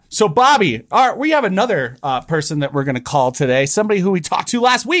So, Bobby, we have another person that we're going to call today. Somebody who we talked to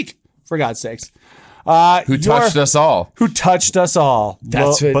last week, for God's sakes. Who touched us all. Who touched us all.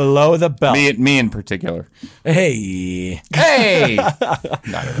 That's below the belt. Me in particular. Hey.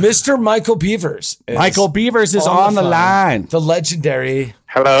 Mr. Michael Beevers. Michael Beevers is on the line. The legendary.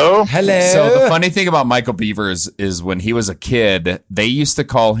 Hello. So the funny thing about Michael Beevers is when he was a kid, they used to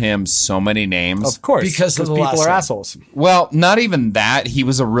call him so many names. Of course. Because people are assholes. Well, not even that. He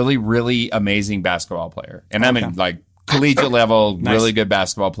was a really, really amazing basketball player. And I mean, like, collegiate level, really good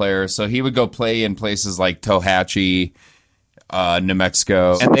basketball player. So he would go play in places like Tohatchee, New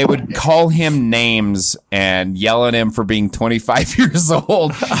Mexico, and they would call him names and yell at him for being 25 years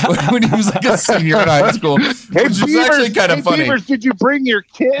old when he was like a senior in high school, Hey, which Beevers, is actually kind of funny. Beevers, did you bring your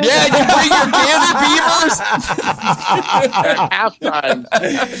kids? Yeah, did you bring your kids, Beevers? At halftime.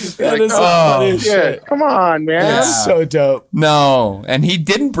 That is funny as shit. Come on, man. Yeah. So dope. No, and he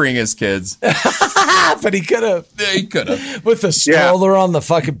didn't bring his kids. But he could have. Yeah, he could have. With the stroller on the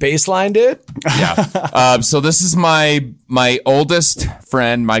fucking baseline, dude. Yeah. So this is my oldest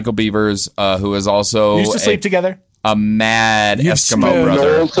friend, Michael Beevers, who is also You used to sleep together? A mad You've Eskimo spent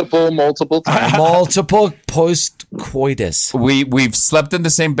brother. Multiple times. Multiple post-coitus. We've slept in the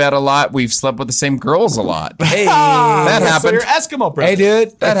same bed a lot. We've slept with the same girls a lot. Hey. That So happened. you're Eskimo, bro. Hey,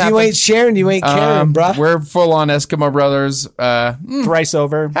 dude. That if you happened. ain't sharing, you ain't caring, bruh. We're full on Eskimo brothers. Thrice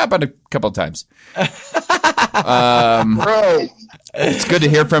over. Happened a couple of times. Bro, It's good to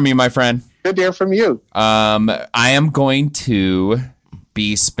hear from you, my friend. good to hear from you. I am going to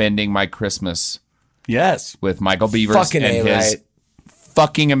be spending my Christmas Yes. with Michael Beevers Fucking and A, his right?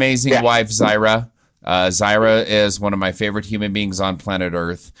 fucking amazing wife, Zyra. Zyra is one of my favorite human beings on planet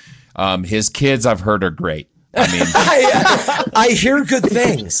Earth. His kids, I've heard, are great. I mean, I hear good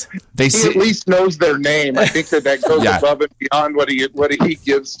things. they He at least knows their name. I think that goes Yeah. above and beyond what he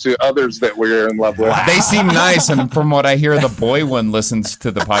gives to others that we're in love with. They seem nice, and from what I hear, the boy one listens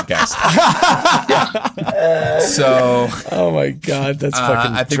to the podcast. So Oh my God, that's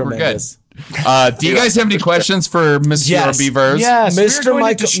fucking I think tremendous. we're good. Do you guys have any questions for Monsieur Yes. Beevers? Yes. Mr. We're going to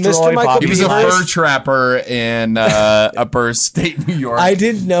Michael- destroy Mr. Michael Bobby He was a Beevers. fur trapper in upper state New York. I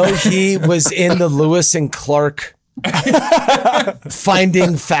didn't know he was in the Lewis and Clark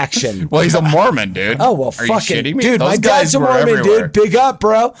finding faction. Well, he's a Mormon, dude. Oh, well, Are fucking you shitting me? dude, Those my guys dad's a were Mormon, everywhere. dude. Big up,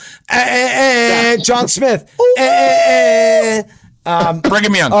 bro. John Smith. Bring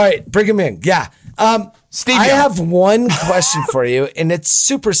him in. All right, bring him in. Yeah. Steve I Young. have one question for you, and it's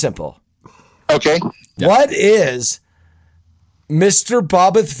super simple. Okay. What is Mr.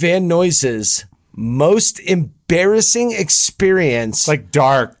 Bobbeth Van Noyce's most embarrassing experience? Like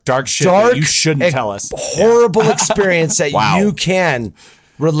dark shit that you shouldn't tell us. Horrible experience that Wow. you can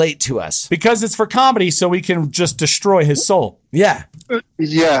relate to us. Because it's for comedy, so we can just destroy his soul. Yeah.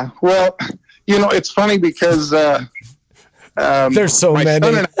 Yeah. Well, it's funny because There's so my many.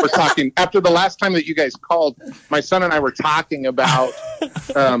 son and I were talking after the last time that you guys called. My son and I were talking about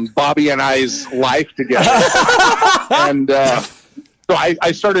Bobby and I's life together, and so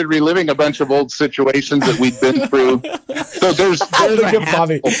I started reliving a bunch of old situations that we'd been through. So there's Look a at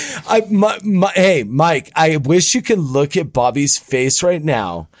Bobby. Hey, Mike, I wish you could look at Bobby's face right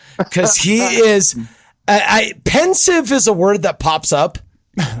now because he is. Pensive is a word that pops up.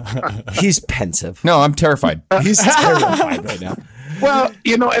 He's pensive. No, I'm terrified. He's terrified right now. Well,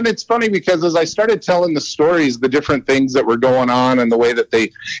 and it's funny because as I started telling the stories, the different things that were going on and the way that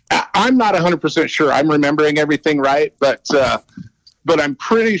I'm not 100% sure I'm remembering everything right, but I'm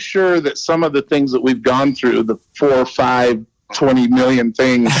pretty sure that some of the things that we've gone through, the 4, 5, 20 million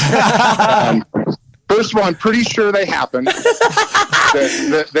things, first of all, I'm pretty sure they happened,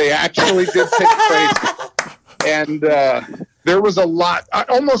 that they actually did take place. And there was a lot.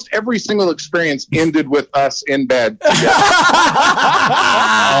 Almost every single experience ended with us in bed together.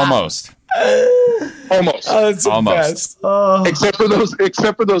 Almost. Almost. Oh, it's the Almost. best. Except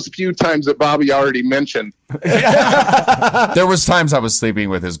for those few times that Bobby already mentioned. There was times I was sleeping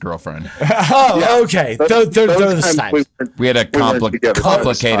with his girlfriend. Oh, okay. Those times times. We had a weren't together.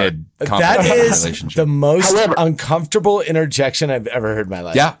 complicated That is relationship. the most However- uncomfortable interjection I've ever heard in my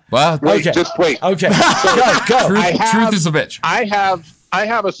life. Yeah. Well, Wait, Okay. just wait. Okay. Go. truth is a bitch. I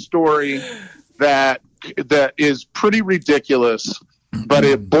have a story that is pretty ridiculous, but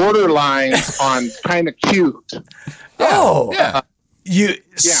it borderlines on kind of cute. Oh. Yeah. You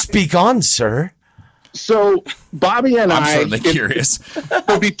speak on, sir. So Bobby and I'm I, certainly curious.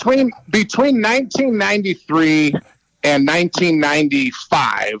 so between 1993 and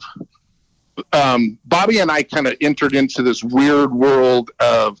 1995, Bobby and I kind of entered into this weird world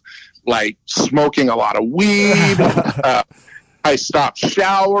of like smoking a lot of weed, I stopped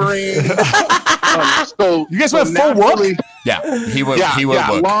showering. So you guys went full whoop? Yeah, he would. He would.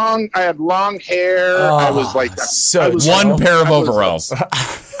 Yeah, I had long hair. I was like one pair of overalls.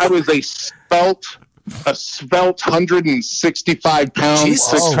 I was a svelte 165 pounds.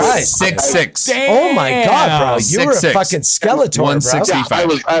 Jesus Christ. 6'6". Oh my God, bro! You were a 6'6". fucking skeleton, 165.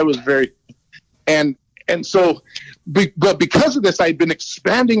 bro. Yeah, I was very, and so, but because of this, I'd been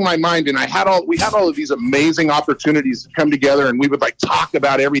expanding my mind, and we had all of these amazing opportunities to come together, and we would like talk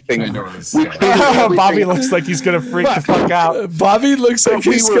about everything. Bobby looks like he's gonna freak the fuck out. Bobby looks like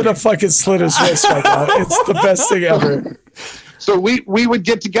he's gonna fucking slit his wrist right now. It's the best thing ever. So we would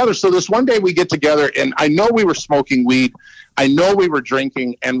get together. So this one day we get together, and I know we were smoking weed. I know we were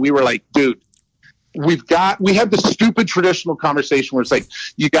drinking, and we were like, dude, we had this stupid traditional conversation where it's like,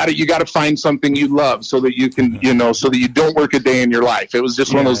 you got to find something you love so that you can, so that you don't work a day in your life. It was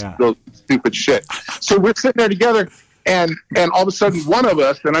just one of those stupid shit. So we're sitting there together, and all of a sudden one of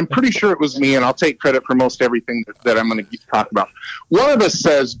us, and I'm pretty sure it was me, and I'll take credit for most everything that I'm going to talk about. One of us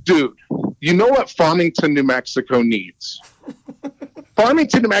says, dude, you know what Farmington, New Mexico needs?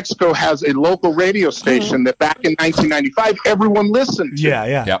 Farmington, New Mexico has a local radio station that back in 1995, everyone listened to.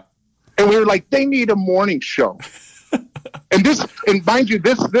 Yeah. Yep. And we were like, they need a morning show. and mind you,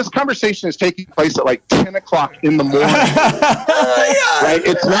 this conversation is taking place at like 10 o'clock in the morning. Right?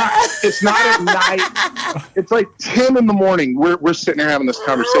 It's not at night. It's like 10 in the morning. We're sitting there having this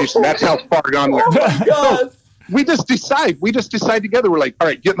conversation. That's how far gone we're. Oh my God. So, we just decide together. We're like, all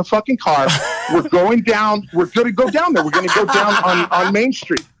right, get in the fucking car. We're going down. We're going to go down there. We're going to go down on Main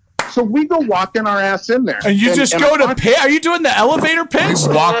Street. So we go walking our ass in there. And you just go to pit? Are you doing the elevator pitch?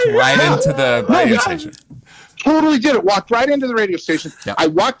 We walked right into the radio station. Totally did it. Walked right into the radio station. Yep. I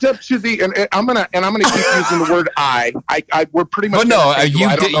walked up to and I'm gonna keep using the word I. We're pretty much. But no,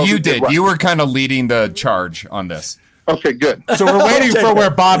 you did. You were kind of leading the charge on this. Okay, good. So we're waiting for where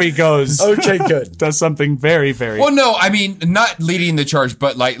Bobby goes. Okay, good. Does something very, very. Well, no, I mean not leading the charge,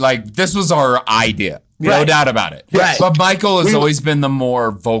 but like this was our idea. No doubt about it. Right. But Michael has always been the more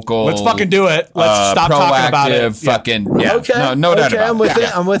vocal. Let's fucking do it. Let's stop talking about it. Fucking yeah. Okay. No doubt about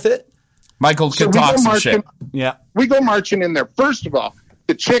it. I'm with it. Michael can talk some shit. Yeah. We go marching in there. First of all,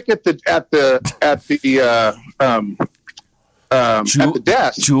 the chick at the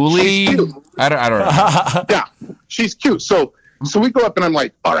desk, Julie. I don't know. Yeah, she's cute. So we go up and I'm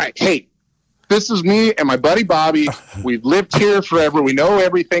like, all right, hey, this is me and my buddy Bobby. We've lived here forever. We know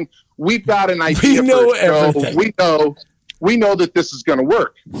everything. We've got an idea for a show. We know that this is going to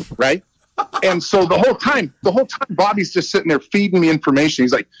work, right? And so the whole time, Bobby's just sitting there feeding me information.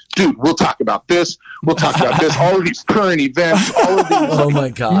 He's like, dude, we'll talk about this. We'll talk about this. All of these current events, all of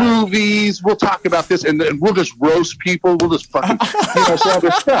these movies. We'll talk about this. And then we'll just roast people. We'll just fucking, say all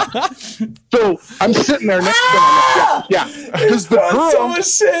this stuff. So I'm sitting there next to him. Yeah. Because the girl. So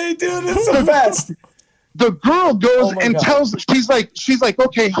much shade, dude. It's the best. The girl goes and tells, she's like,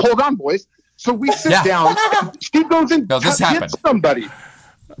 okay, hold on, boys. So we sit down. And she goes and gets somebody.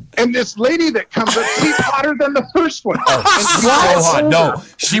 And this lady that comes up, she's hotter than the first one. So hot. No,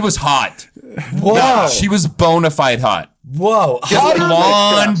 she was hot. Whoa. No, she was bona fide hot. Whoa.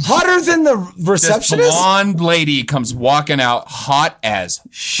 Hotter than the receptionist? This blonde lady comes walking out hot as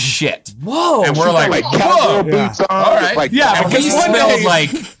shit. Whoa. And we're like whoa. Boots on. All right. Like, yeah, because we smelled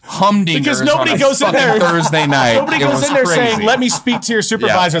like humdingers because nobody goes in there Thursday night. Nobody goes in there saying, let me speak to your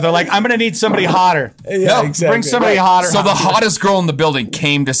supervisor. Yeah. They're like, I'm going to need somebody hotter. Yeah, exactly. Bring somebody hotter. So the hottest girl in the building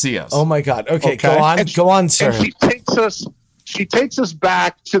came to see us. Oh my God. Okay. Go on, sir. And she takes us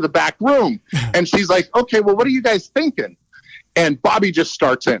back to the back room and she's like, okay, well, what are you guys thinking? And Bobby just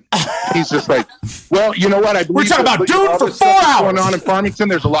starts in. He's just like, well, you know what? I believe we're talking about dude for 4 hours going on in Farmington.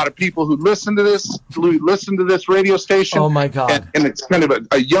 There's a lot of people who listen to this radio station. Oh my God. And it's kind of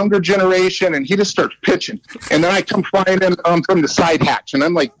a younger generation. And he just starts pitching. And then I come flying in from the side hatch. And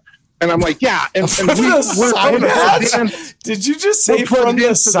I'm like, yeah. And we're did you just say from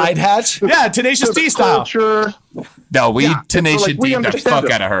the side hatch? Yeah, Tenacious D style. No, we Tenacious D the fuck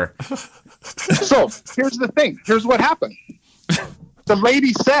out of her. So here's the thing. Here's what happened. The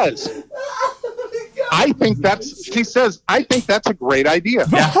lady says, I think that's a great idea.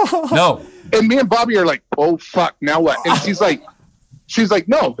 Yeah. No. And me and Bobby are like, oh fuck, now what? And she's like,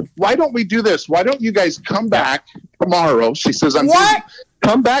 no, why don't we do this? Why don't you guys come back tomorrow? She says,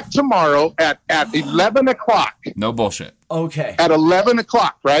 come back tomorrow at 11 o'clock. No bullshit. Okay. At 11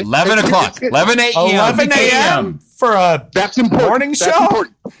 o'clock, right? 11 o'clock. 11 a.m. 11 a.m. for a morning show?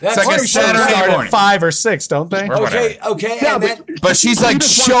 It's like a Saturday morning. At 5 or 6, don't they? Okay. Yeah, but she's like,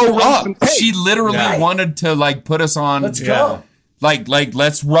 show up. She literally wanted to like put us on. Let's go. Like,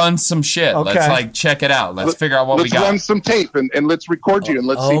 let's run some shit. Okay. Let's like check it out. Let's figure out what we got. Let's run some tape and let's record you and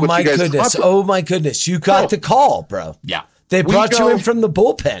let's see what you guys come up with. Oh my goodness. You got the call, bro. Yeah. They brought you in from the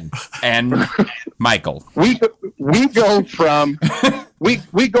bullpen. And Michael. We go from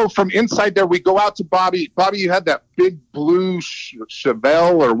we go from inside there. We go out to Bobby. Bobby, you had that big blue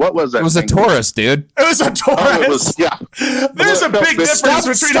Chevelle or what was that? It was a Taurus, dude. It was a Taurus. Oh, it was, yeah. There's a big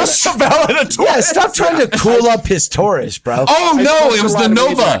difference between a Chevelle and a Taurus. Yeah, stop trying to cool up his Taurus, bro. Oh no, it was the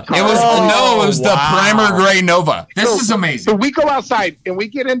Nova. It was the primer gray Nova. This is amazing. So we go outside and we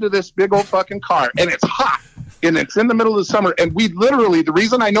get into this big old fucking car and it's hot and it's in the middle of the summer and we literally, the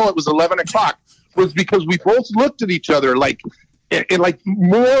reason I know it was 11 o'clock was because we both looked at each other like in like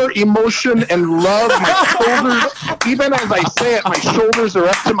more emotion and love. My shoulders, even as I say it, my shoulders are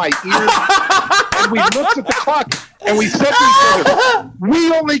up to my ears. And we looked at the clock and we said to each other,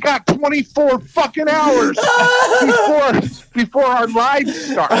 we only got 24 fucking hours before our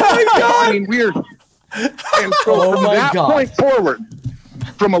lives start. I mean, weird. And so from that point forward,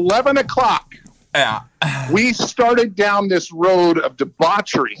 from 11 o'clock, we started down this road of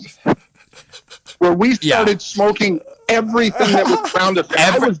debauchery where we started smoking everything that was around us.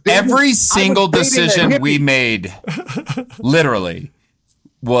 Every single decision we made, literally,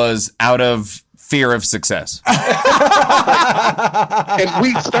 was out of fear of success. and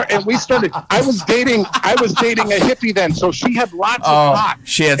we started. I was dating a hippie then, so she had lots of pot.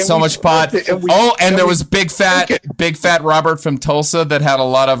 She had so much pot. And there was big fat Robert from Tulsa that had a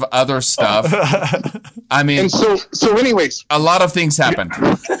lot of other stuff. I mean, and so anyways, a lot of things happened.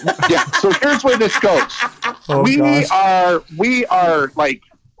 Yeah. So here's where this goes. We are like,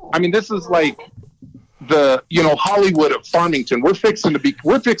 I mean, this is like the Hollywood of Farmington. We're fixing to be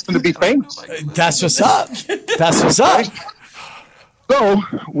famous. That's what's up. That's what's up. So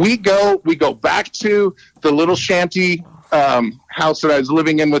we go back to the little shanty house that I was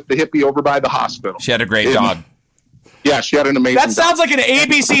living in with the hippie over by the hospital. She had a great dog. Yeah, she had an amazing That sounds like an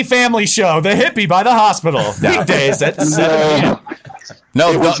ABC family show, The Hippie by the Hospital. Weekdays at 7 p.m.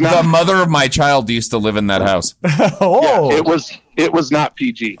 No, the mother of my child used to live in that house. Yeah, it was not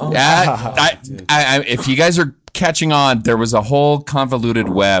PG. If you guys are catching on, there was a whole convoluted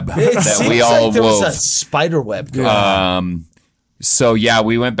web that we all like there wove. was a spider web. So yeah,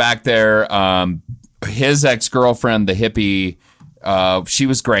 we went back there. His ex-girlfriend, the hippie, she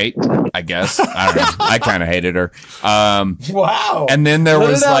was great, I guess. I don't know. I kind of hated her. Wow. And then there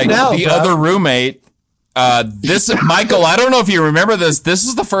was like the other roommate. Michael, I don't know if you remember this. This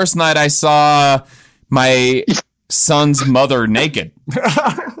is the first night I saw my son's mother naked.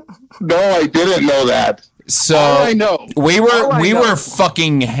 No, I didn't know that. So all I know, we were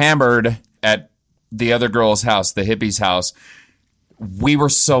fucking hammered at the other girl's house, the hippie's house. We were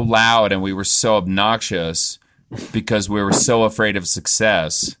so loud and we were so obnoxious because we were so afraid of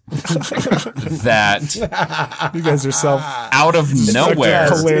success that You guys are so out of nowhere,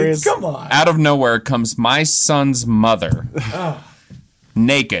 hilarious. Come on. out of nowhere comes my son's mother,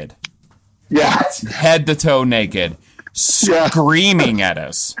 naked, head to toe naked, screaming at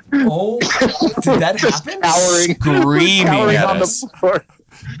us. Oh, did that happen? Screaming at on us. the floor.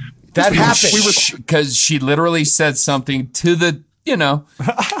 That happened. Because she literally said something to the,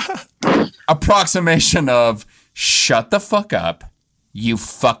 approximation of, shut the fuck up, you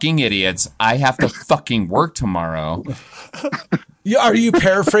fucking idiots. I have to fucking work tomorrow. Are you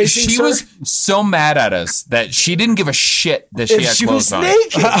paraphrasing, She sir? was so mad at us that she didn't give a shit that she If had she clothes was on.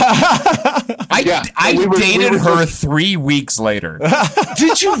 naked. I dated her 3 weeks later.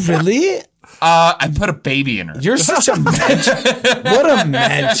 Did you really? I put a baby in her. You're such a mensch. What a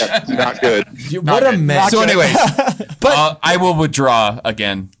mensch. Not good. What a mensch. So anyways, But I will withdraw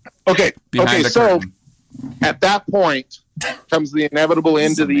again. Okay. Behind the So curtain. at that point comes the inevitable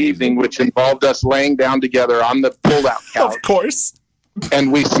end of the evening, which involved us laying down together on the pull-out couch. Of course.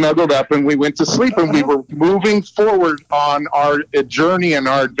 And we snuggled up and we went to sleep and we were moving forward on our journey and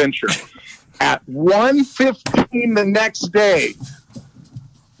our adventure. At 1:15 the next day,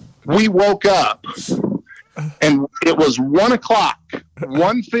 we woke up and it was 1 o'clock,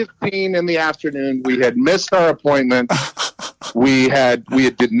 1:15 in the afternoon. We had missed our appointment. We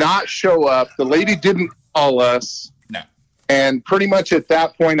did not show up. The lady didn't call us. No. And pretty much at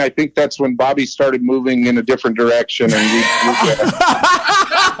that point, I think that's when Bobby started moving in a different direction, and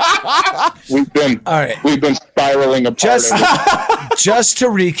we've been spiraling apart. just to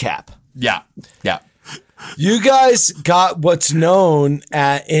recap, Yeah. you guys got what's known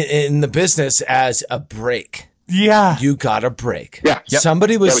in the business as a break. Yeah. You got a break. Yeah. Yep.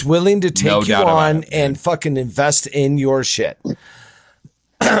 Somebody was willing to take No you doubt about on it. and fucking invest in your shit.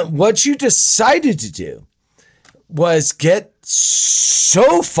 What you decided to do was get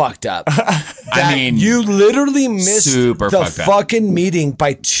so fucked up. I mean, you literally missed super the fucked up. fucking meeting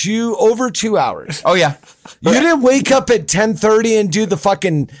by over 2 hours. Oh yeah. You didn't wake up at 10:30 and do the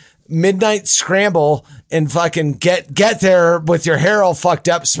fucking midnight scramble and fucking get there with your hair all fucked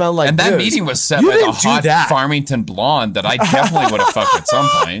up, smelling like And that booze. meeting was set You by the didn't do hot that. Farmington blonde that I definitely would have fucked at some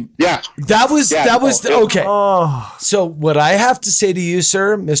point. Yeah. That was okay. Oh. So what I have to say to you,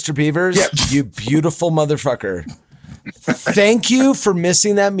 sir, Mr. Beevers, Yep. you beautiful motherfucker. Thank you for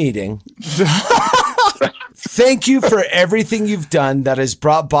missing that meeting. Thank you for everything you've done that has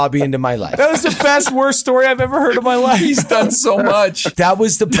brought Bobby into my life. That was the best, worst story I've ever heard in my life. He's done so much. That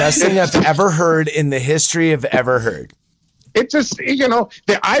was the best thing I've ever heard in the history of ever heard. It just,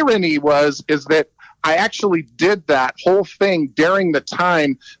 the irony is that I actually did that whole thing during the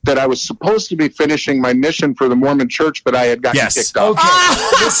time that I was supposed to be finishing my mission for the Mormon Church, but I had gotten kicked off.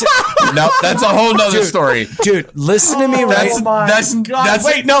 Okay. Listen, No, that's a whole nother story. dude, listen to me right That's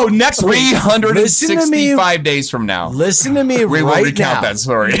Wait, no, next week. 365 days from now. Listen to me We will right recount now. that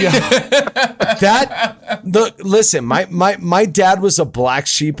story. Listen, my dad was a black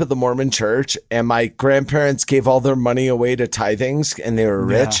sheep of the Mormon Church, and my grandparents gave all their money away to tithings, and they were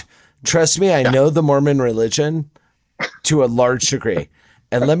rich. Trust me, I know the Mormon religion to a large degree.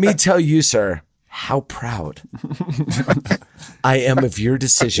 And let me tell you, sir, how proud I am of your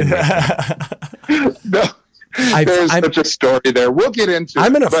decision making. No, there's such a story there. We'll get into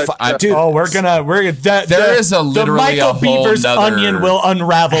I'm it. gonna dude. Oh, there is a literally the Michael a whole Beevers nother- onion will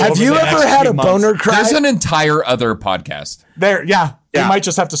unravel. Have over you the ever next had few a months. boner cry? There's an entire other podcast. There, yeah. We Yeah. might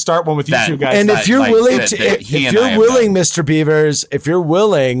just have to start one with you That- two guys. And if you're like, willing that- to, that if he and I you're have willing, done. Mr. Beevers, if you're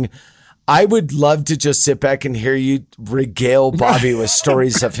willing, I would love to just sit back and hear you regale Bobby with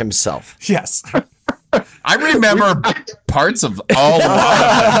stories of himself. yes. I remember parts of all of them.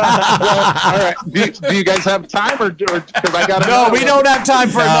 Well, all right. Do you guys have time, or because I got No, we don't have time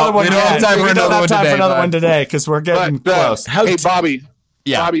for another one. we don't have yet. time for We don't another have one time for today, another bud. one today because we're getting close. Hey, Bobby.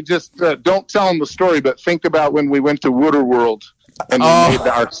 Yeah. Bobby, just don't tell him the story, but think about when we went to Wooder World and we made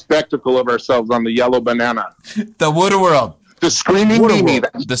our spectacle of ourselves on the yellow banana. The Wooded World. The screaming Mimi.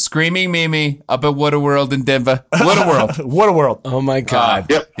 The Screaming Mimi up at Wooded World in Denver. Wooded World. What a world. Oh my God.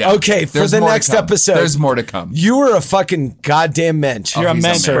 Yep. Yeah. Okay, for There's the more to next come. episode, There's more to come. you were a fucking goddamn mensch. You're a He's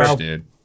mensch, bro. dude.